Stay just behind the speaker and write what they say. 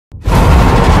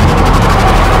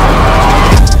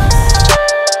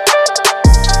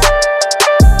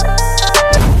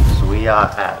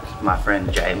at my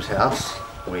friend James' house.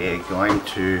 We're going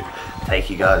to take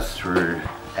you guys through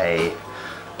a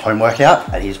home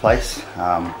workout at his place,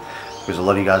 because a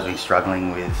lot of you guys have been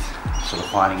struggling with sort of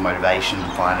finding motivation,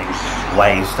 finding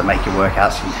ways to make your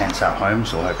workouts intense at home.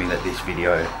 So we're hoping that this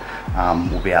video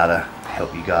will be able to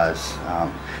help you guys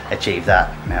achieve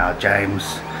that. Now,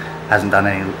 James hasn't done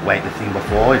any weightlifting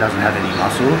before, he doesn't have any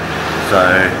muscle,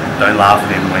 so don't laugh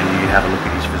at him when you have a look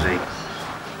at his physique.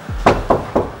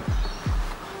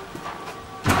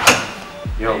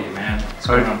 Yo, hey, man.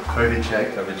 COVID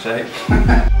check. COVID check.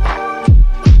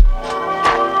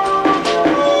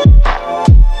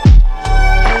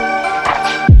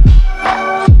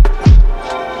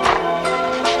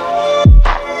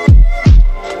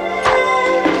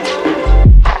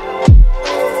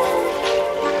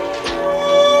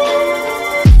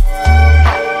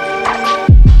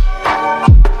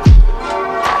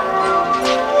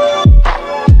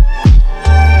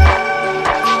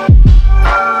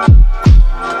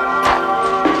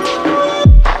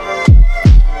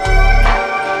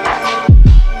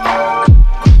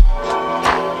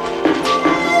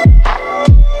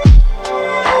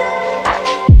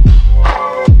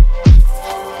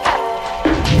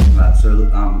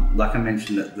 Like I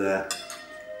mentioned at the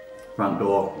front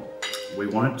door, we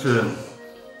wanted to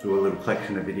do a little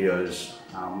collection of videos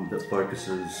that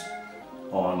focuses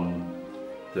on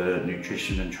the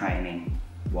nutrition and training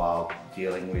while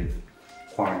dealing with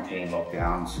quarantine,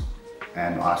 lockdowns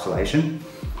and isolation.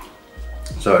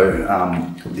 So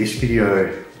this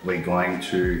video we're going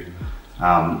to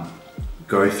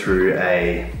go through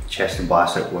a chest and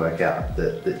bicep workout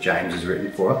that James has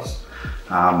written for us.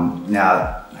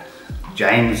 Now,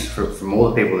 James, from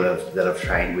all the people that I've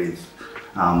trained with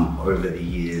over the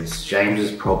years, James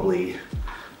is probably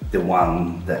the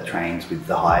one that trains with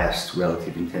the highest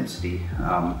relative intensity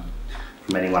from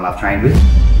anyone I've trained with.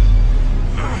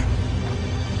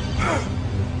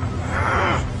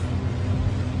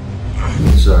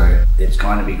 So it's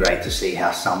going to be great to see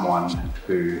how someone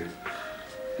who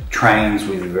trains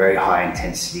with very high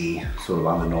intensity, sort of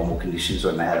under normal conditions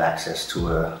when they have access to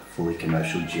a fully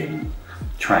commercial gym,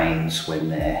 trains when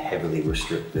they're heavily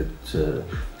restricted to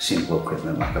simple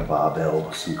equipment like a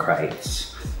barbell, some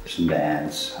crates, some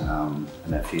bands, and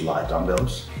a few light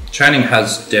dumbbells. Training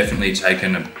has definitely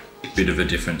taken a bit of a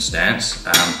different stance.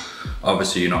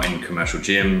 Obviously, you're not in a commercial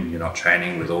gym, you're not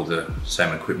training with all the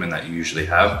same equipment that you usually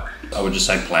have. I would just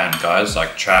say plan, guys,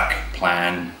 like track,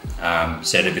 plan,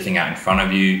 set everything out in front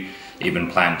of you,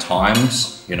 even plan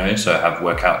times, you know, so have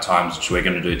workout times, which we're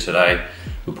going to do today.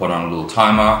 We'll put on a little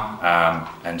timer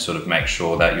and sort of make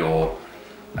sure that you're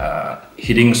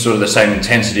hitting sort of the same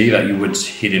intensity that you would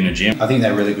hit in a gym. I think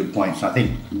they're really good points. I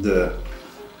think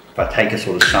if I take a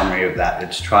sort of summary of that,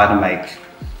 it's try to make,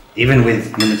 even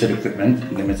with limited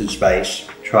equipment, limited space,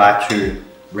 try to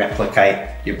replicate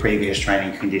your previous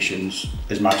training conditions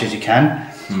as much as you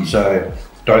can. So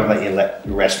don't let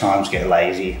your rest times get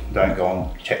lazy. Don't go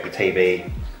and check the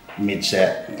TV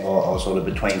mid-set or sort of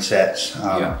between sets.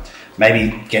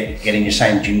 Maybe get in your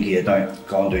same gym gear. Don't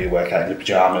go and do your workout in your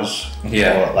pajamas.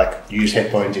 Or like use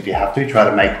headphones if you have to. Try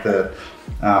to make the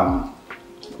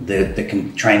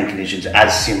training conditions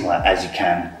as similar as you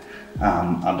can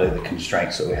under the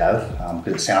constraints that we have.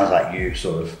 Because it sounds like you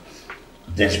sort of,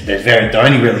 the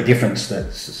only really difference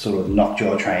that's sort of not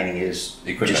your training is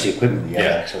just the equipment.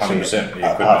 Yeah, 100%.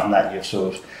 Apart from that, you've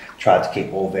sort of tried to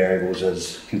keep all variables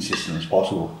as consistent as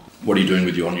possible. What are you doing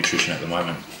with your nutrition at the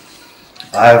moment?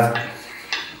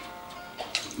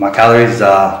 My calories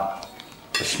are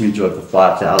a smidge over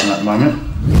 5,000 at the moment.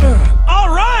 All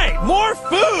right, more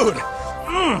food.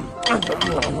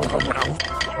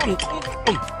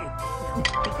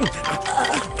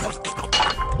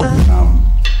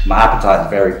 My appetite is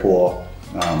very poor,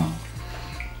 and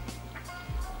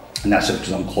that's just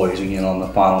because I'm closing in on the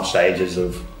final stages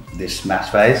of this mass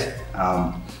phase.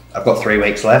 I've got 3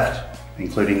 weeks left,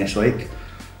 including this week.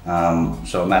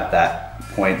 So I'm at that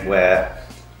point where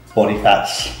body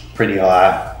fat's pretty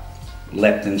high,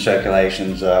 leptin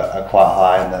circulations are quite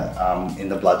high in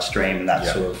the bloodstream, and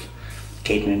that's sort of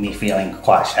keeping me feeling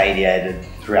quite satiated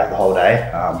throughout the whole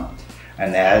day.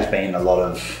 And there has been a lot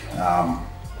of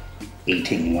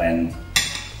eating when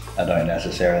I don't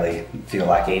necessarily feel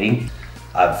like eating.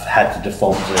 I've had to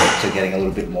default to getting a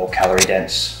little bit more calorie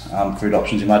dense food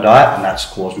options in my diet, and that's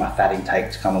caused my fat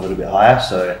intake to come a little bit higher.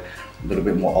 So a little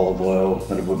bit more olive oil, a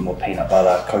little bit more peanut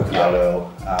butter, coconut oil,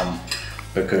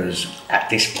 because at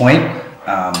this point,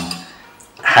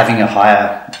 having a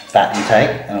higher fat intake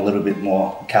and a little bit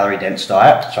more calorie dense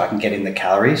diet so I can get in the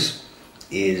calories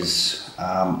is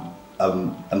a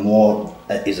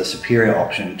superior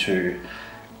option to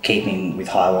keeping with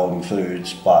high volume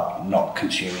foods, but not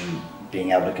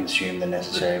being able to consume the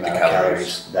necessary amount of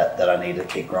calories that I need to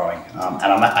keep growing. And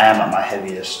I am at my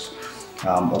heaviest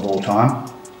of all time.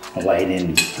 I weighed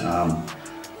in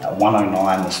at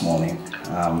 109 this morning.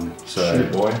 So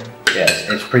shoot, boy. Yeah,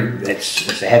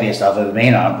 it's the heaviest I've ever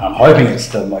been. I'm hoping it's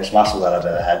the most muscle that I've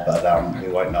ever had, but we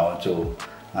won't know until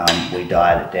we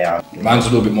diet it down. Mine's a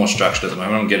little bit more structured at the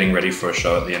moment. I'm getting ready for a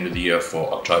show at the end of the year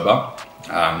for October.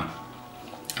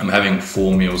 I'm having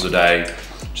 4 meals a day,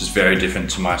 which is very different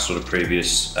to my sort of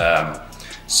previous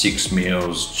 6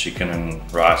 meals, chicken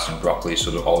and rice and broccoli,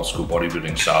 sort of old school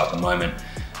bodybuilding style. At the moment,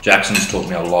 Jackson's taught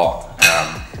me a lot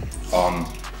on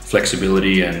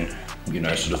flexibility and, you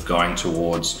know, sort of going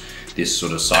towards this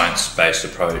sort of science-based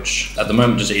approach. At the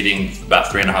moment, just eating about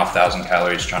 3,500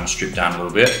 calories, trying to strip down a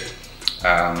little bit,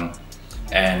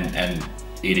 and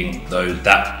eating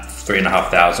that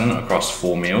 3,500 across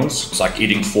 4 meals. It's like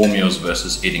eating 4 meals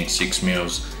versus eating 6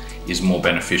 meals is more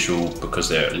beneficial because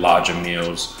they're larger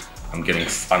meals. I'm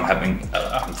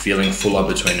feeling fuller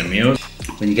between the meals.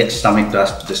 When you get stomach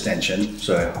distension,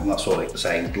 so I'm not sort of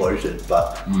saying bloated,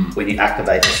 but when you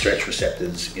activate the stretch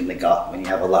receptors in the gut, when you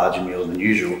have a larger meal than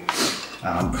usual,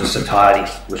 the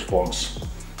satiety response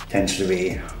tends to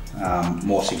be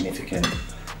more significant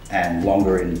and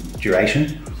longer in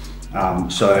duration.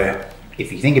 So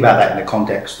if you think about that in the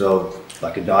context of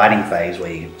like a dieting phase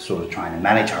where you're sort of trying to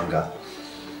manage hunger,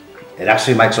 it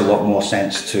actually makes a lot more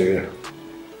sense to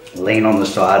lean on the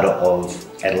side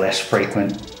of a less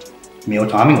frequent meal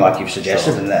timing, like you've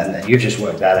suggested, sure. and you've just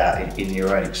worked that out in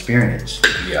your own experience.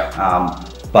 Yeah.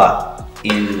 But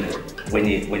when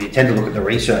you tend to look at the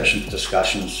research and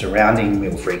discussions surrounding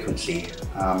meal frequency,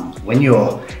 when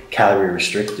you're calorie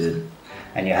restricted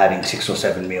and you're having 6 or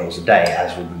 7 meals a day,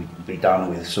 as would be done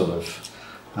with sort of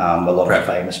a lot of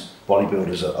the famous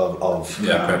bodybuilders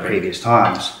of previous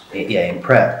times, in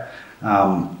prep,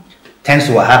 tends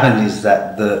to what happens is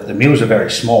that the meals are very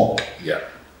small. Yeah.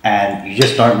 And you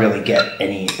just don't really get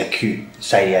any acute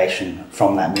satiation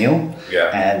from that meal.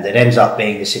 Yeah. And it ends up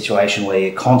being a situation where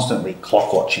you're constantly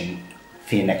clock watching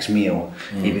for your next meal.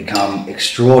 You become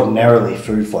extraordinarily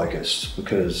food focused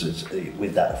because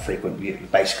with that frequent,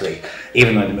 basically,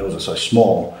 even though the meals are so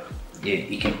small,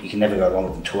 you can never go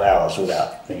longer than 2 hours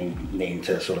without needing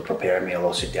to sort of prepare a meal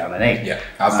or sit down and eat. Yeah,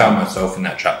 I've found myself in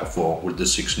that trap before with the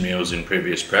 6 meals in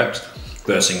previous preps.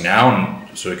 Versing now,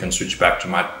 and sort of can switch back to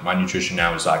my nutrition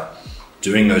now, is like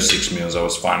doing those 6 meals, I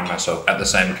was finding myself at the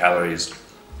same calories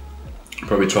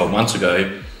probably 12 months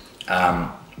ago,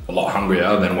 a lot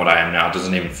hungrier than what I am now. It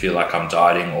doesn't even feel like I'm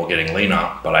dieting or getting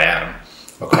leaner, but I am,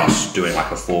 across doing like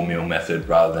a 4 meal method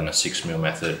rather than a 6 meal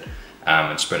method,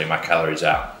 and spreading my calories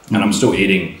out. And I'm still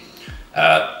eating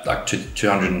like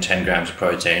 210 grams of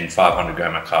protein, 500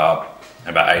 gram of carb, and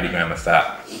about 80 gram of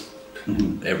fat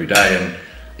every day. And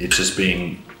it's just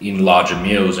being in larger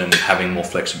meals and having more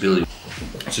flexibility.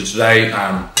 So today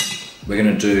we're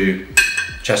going to do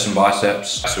chest and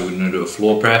biceps. So we're going to do a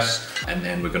floor press, and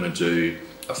then we're going to do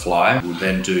a fly. We'll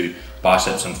then do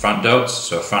biceps and front delts,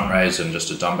 so a front raise and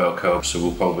just a dumbbell curl. So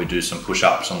we'll probably do some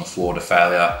push-ups on the floor to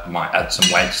failure. Might add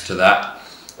some weights to that,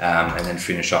 and then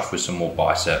finish off with some more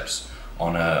biceps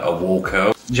on a wall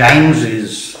curl. James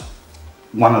is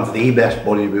one of the best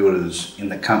bodybuilders in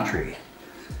the country,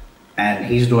 and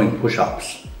he's doing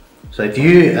push-ups. So if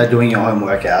you are doing your home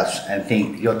workouts and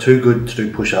think you're too good to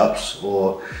do push-ups,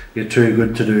 or you're too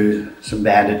good to do some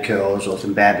banded curls or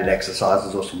some banded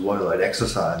exercises or some low load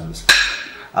exercises,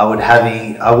 I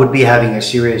would be having a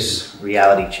serious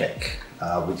reality check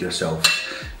with yourself.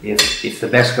 If the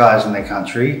best guys in the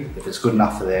country, if it's good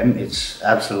enough for them, it's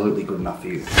absolutely good enough for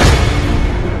you.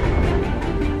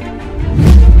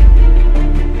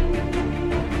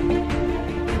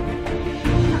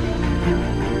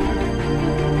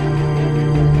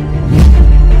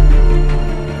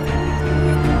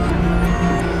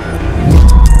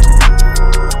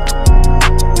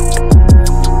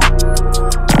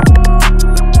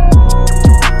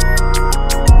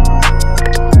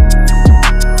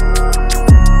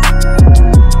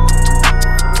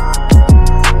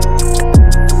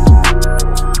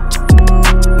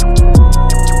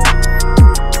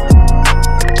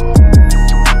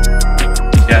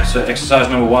 So exercise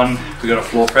number 1, we got a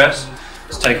floor press.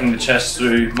 It's taking the chest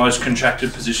through most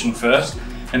contracted position first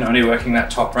and only working that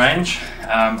top range.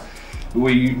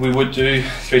 We would do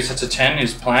 3 sets of 10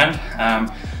 is planned,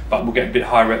 but we'll get a bit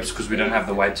high reps because we don't have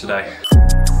the weight today.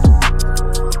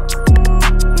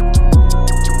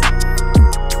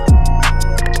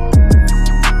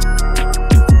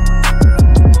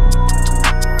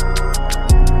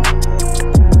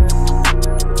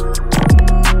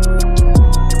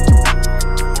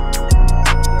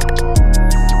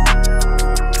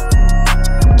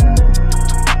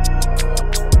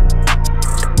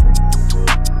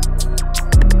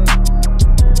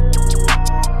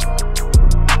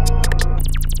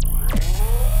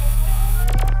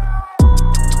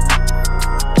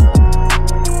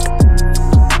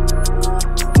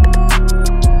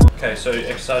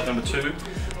 number 2,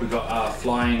 we've got our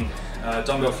flying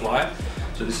dumbbell fly.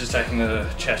 So this is taking the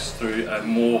chest through a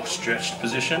more stretched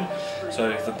position,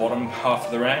 so the bottom half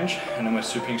of the range, and then we're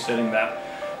supersetting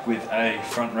that with a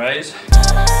front raise.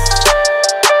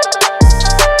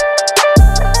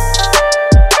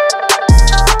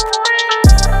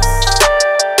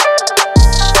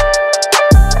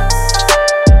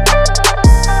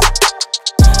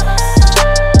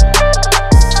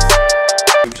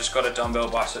 Got a dumbbell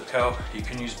bicep curl. You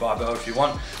can use barbell if you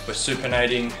want. We're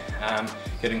supinating,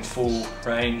 getting full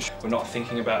range. We're not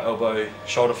thinking about elbow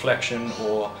shoulder flexion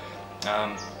or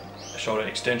shoulder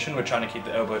extension. We're trying to keep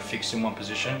the elbow fixed in one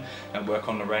position and work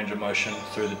on the range of motion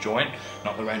through the joint,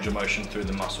 not the range of motion through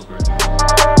the muscle group.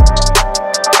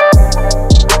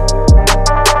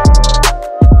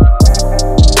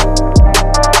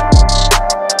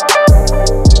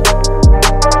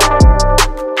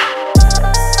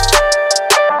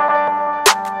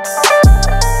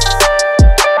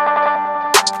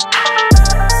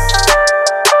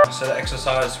 So the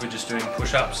exercise, we're just doing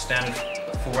push-ups, standard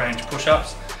full range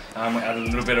push-ups. We add a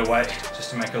little bit of weight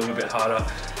just to make it a little bit harder,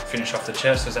 finish off the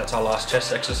chest, as that's our last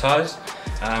chest exercise.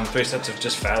 3 sets of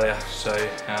just failure, so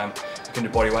you can do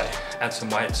body weight, add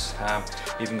some weights,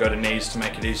 even go to knees to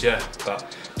make it easier,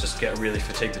 but just get really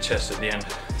fatigued the chest at the end.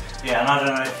 Yeah, and I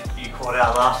don't know if you caught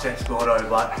our last set's Gordo,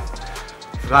 but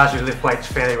for guys who lift weights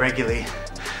fairly regularly,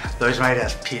 those made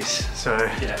us piss. So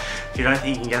yeah, if you don't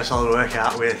think you can get a solid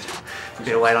workout with a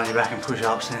bit of weight on your back and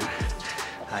push-ups, then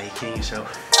you're kidding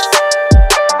yourself.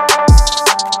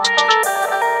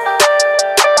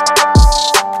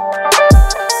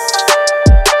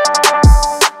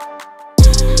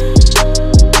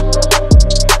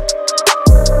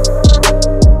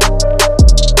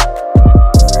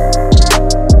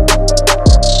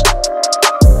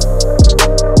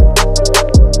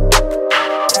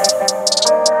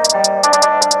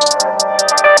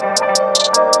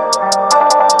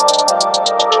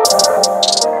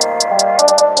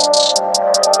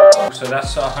 So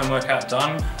that's our home workout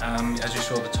done. As you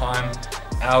saw the time,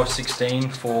 hour 16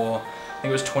 for, I think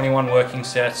it was 21 working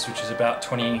sets, which is about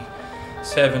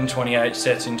 27, 28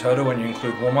 sets in total when you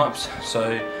include warm-ups.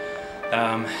 So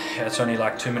it's only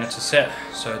like 2 minutes a set,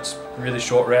 so it's really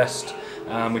short rest.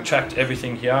 We tracked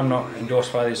everything here. I'm not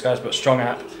endorsed by these guys, but Strong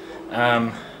app.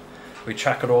 We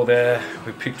track it all there.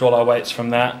 We picked all our weights from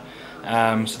that.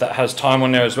 So that has time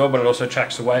on there as well, but it also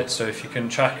tracks the weights. So if you can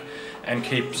track and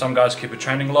some guys keep a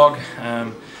training log.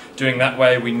 Doing that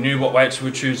way, we knew what weights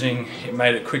we were choosing. It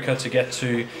made it quicker to get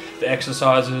to the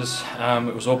exercises.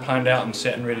 It was all planned out and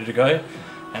set and ready to go.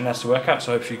 And that's the workout,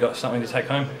 so I hope you got something to take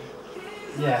home.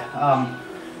 Yeah,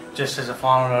 just as a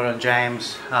final note on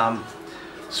James,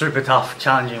 super tough,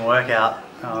 challenging workout,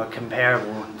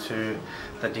 comparable to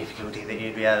the difficulty that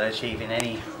you'd be able to achieve in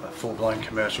any full-blown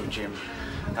commercial gym.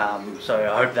 So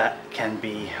I hope that can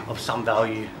be of some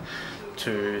value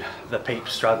to the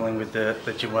peeps struggling with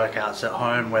the gym workouts at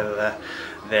home, whether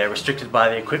they're restricted by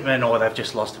the equipment or they've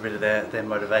just lost a bit of their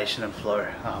motivation and flow.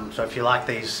 So if you like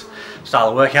these style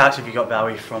of workouts, if you got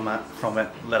value from it,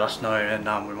 let us know,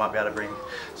 and we might be able to bring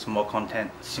some more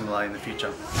content similar in the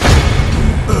future.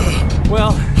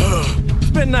 Well,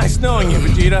 it's been nice knowing you,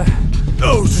 Vegeta.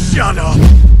 Oh, shut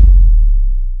up!